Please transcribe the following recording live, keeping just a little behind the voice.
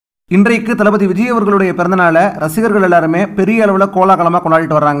இன்றைக்கு தளபதி விஜய் அவர்களுடைய பிறந்தநாளை ரசிகர்கள் எல்லாருமே பெரிய அளவில் கோலாகலமாக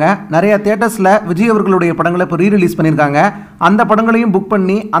கொண்டாடிட்டு வர்றாங்க. நிறைய தியேட்டர்ஸில் விஜய் அவர்களுடைய படங்களை இப்போ ரீரிலீஸ் பண்ணியிருக்காங்க. அந்த படங்களையும் புக்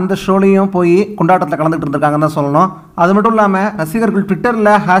பண்ணி அந்த ஷோலையும் போய் கொண்டாட்டத்தில் கலந்துட்டு இருந்திருக்காங்கன்னு தான் சொல்லணும். அது மட்டும் இல்லாமல் ரசிகர்கள்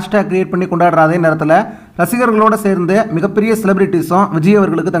ட்விட்டரில் ஹேஷ்டேக் கிரியேட் பண்ணி கொண்டாடுற அதே நேரத்தில் ரசிகர்களோடு சேர்ந்து மிகப்பெரிய செலிபிரிட்டிஸும் விஜய்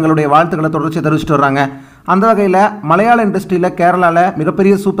அவர்களுக்கு தங்களுடைய வாழ்த்துக்களை தொடர்ச்சி தெரிவிச்சிட்டு வர்றாங்க. அந்த வகையில் மலையாள இண்டஸ்ட்ரியில் கேரளாவில்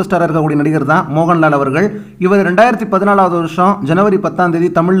மிகப்பெரிய சூப்பர் ஸ்டாராக இருக்கக்கூடிய நடிகர் தான் மோகன்லால் அவர்கள். இவர் 2014 வருஷம் ஜனவரி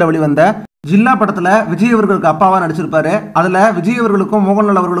 10 தமிழில் வெளிவந்த ஜில்லா படத்தில் விஜய் அவர்களுக்கு அப்பாவாக நடிச்சிருப்பாரு. அதில் விஜய் அவர்களுக்கும்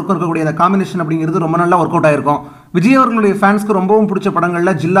மோகன்லால் அவர்களுக்கும் இருக்கக்கூடிய அந்த காம்பினேஷன் அப்படிங்கிறது ரொம்ப நல்லா ஒர்க் அவுட் ஆயிருக்கும். விஜய் அவர்களுடைய ஃபேன்ஸ்க்கு ரொம்பவும் பிடிச்ச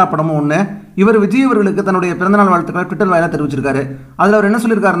படங்களில் ஜில்லா படமும் ஒன்று. இவர் விஜய் அவர்களுக்கு தன்னுடைய பிறந்தநாள் வாழ்த்துக்களை ட்விட்டர் வாயிலாக தெரிவிச்சிருக்காரு. அதில் அவர் என்ன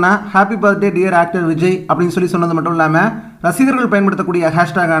சொல்லியிருக்காருன்னா, happy birthday dear actor Vijay அப்படின்னு சொன்னது மட்டும் இல்லாமல் ரசிகர்கள் பயன்படுத்தக்கூடிய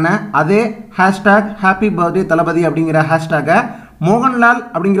ஹேஷ்டேக்கான அதே ஹேஷ்டேக் ஹாப்பி பர்த்டே தளபதி அப்படிங்கிற ஹேஷ்டேக்கை மோகன்லால்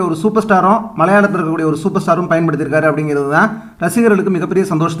அப்படிங்கிற ஒரு சூப்பர் ஸ்டாரும் மலையாளத்தில் இருக்கக்கூடிய ஒரு சூப்பர் ஸ்டாரும் பயன்படுத்தியிருக்காரு. அப்படிங்கிறது தான் ரசிகர்களுக்கு மிகப்பெரிய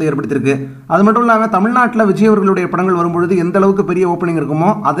சந்தோஷத்தை ஏற்படுத்தியிருக்கு. அது மட்டும் இல்லாமல் தமிழ்நாட்டில் விஜய் அவர்களுடைய படங்கள் வரும்பொழுது எந்த அளவுக்கு பெரிய ஓப்பனிங்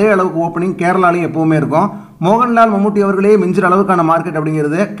இருக்குமோ அதே அளவுக்கு ஓப்பனிங் கேரளாலையும் எப்பவுமே இருக்கும். மோகன்லால் மம்முட்டி அவர்களே மிஞ்சிற அளவுக்கான மார்க்கெட்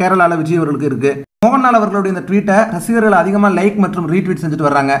அப்படிங்கிறது கேரளாவில் விஜய் அவர்களுக்கு இருக்கு. மோகன்லால் அவர்களுடைய இந்த ட்வீட்டை ரசிகர்கள் அதிகமாக லைக் மற்றும் ரீட்வீட் செஞ்சுட்டு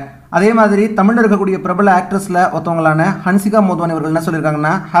வர்றாங்க. அதே மாதிரி தமிழில் இருக்கக்கூடிய பிரபல ஆக்ட்ரஸில் ஒருத்தவங்களான ஹன்சிகா மோத்வானி அவர்கள் என்ன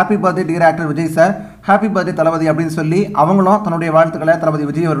சொல்லியிருக்காங்கன்னா, happy birthday dear actor Vijay sir, happy birthday தளபதி அப்படின்னு சொல்லி அவங்களும் தன்னுடைய வாழ்த்துக்களை தளபதி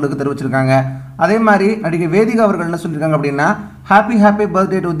விஜய் அவர்களுக்கு தெரிவிச்சிருக்காங்க. அதே மாதிரி நடிகை வேதிகா அவர்கள் என்ன சொல்லியிருக்காங்க அப்படின்னா, happy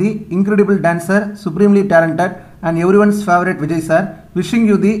birthday to the incredible dancer, supremely talented and everyone's favourite Vijay sir, wishing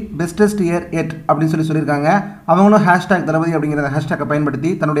you the bestest year எட் அப்படின்னு சொல்லியிருக்காங்க. அவங்களும் ஹேஷ்டேக் தளபதி அப்படிங்கிற ஹேஷ்டேக்கை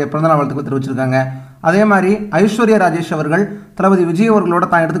பயன்படுத்தி தன்னுடைய பிறந்தநாள் வாழ்த்துக்களை தெரிவிச்சிருக்காங்க. அதே மாதிரி ஐஸ்வர்யா ராஜேஷ் அவர்கள் தளபதி விஜய் அவர்களோட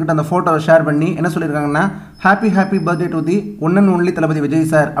தான் எடுத்துக்கிட்ட அந்த ஃபோட்டோவை ஷேர் பண்ணி என்ன சொல்லியிருக்காங்கன்னா, happy birthday to the one and only Thalapathy Vijay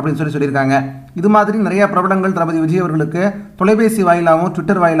sir அப்படின்னு சொல்லியிருக்காங்க. இது மாதிரி நிறைய பிரபலங்கள் தளபதி விஜய் அவர்களுக்கு தொலைபேசி வாயிலாகவும்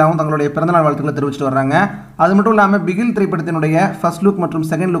ட்விட்டர் வாயிலாகவும் தங்களுடைய பிறந்தநாள் வாழ்த்துக்களை தெரிவிச்சிட்டு வர்றாங்க. அது மட்டும் இல்லாமல் பிகில் திரைப்படத்தினுடைய ஃபர்ஸ்ட் லுக் மற்றும்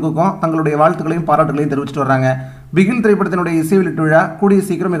செகண்ட் லுக்குக்கும் தங்களுடைய வாழ்த்துக்களையும் பாராட்டுகளையும் தெரிவிச்சிட்டு வர்றாங்க. பிகில் திரைப்படத்தினுடைய இசை வெளியீட்டு விழா கூடிய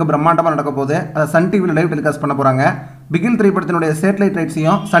சீக்கிரம் மிக பிரம்மாண்டமாக நடக்க போது அதை சன் டிவியில் லைவ் டெலிகாஸ்ட் பண்ண போகிறாங்க. பிகில் திரைப்படத்தினுடைய சேட்டலைட்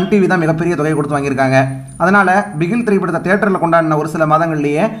ரைட்ஸையும் சன் டிவி தான் மிகப்பெரிய தொகை கொடுத்து வாங்கியிருக்காங்க. அதனால் பிகில் திரைப்படத்தை தேட்டரில் கொண்டாடின ஒரு சில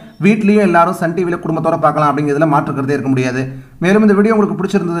மாதங்கள்லேயே வீட்லேயும் எல்லாரும் சன் டிவியில் குடும்பத்தோடு பார்க்கலாம் அப்படிங்கிறதுல மாற்றுக்கிறதே இருக்க முடியாது. மேலும் இந்த வீடியோ உங்களுக்கு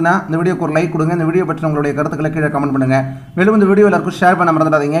பிடிச்சிருந்ததுன்னா இந்த வீடியோக்கு ஒரு லைக் கொடுங்க. இந்த வீடியோ பற்றி உங்களுடைய கருத்துக்களை கீழே கமெண்ட் பண்ணுங்கள். மேலும் இந்த வீடியோ எல்லாருக்கும் ஷேர் பண்ண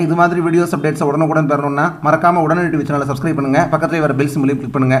மறந்துடாதீங்க. இது மாதிரி வீடியோஸ் அப்டேட்ஸ் உடனுக்குடன் பெறணும்னா மறக்காம உடனடி டிவி சேனலை சப்ஸ்கிரைப் பண்ணுங்கள். பக்கத்தில் வர பெல் சிம்பலையும்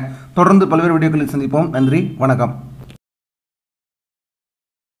கிளிக் பண்ணுங்கள். தொடர்ந்து பல்வேறு வீடியோக்களில் சந்திப்போம். நன்றி, வணக்கம்.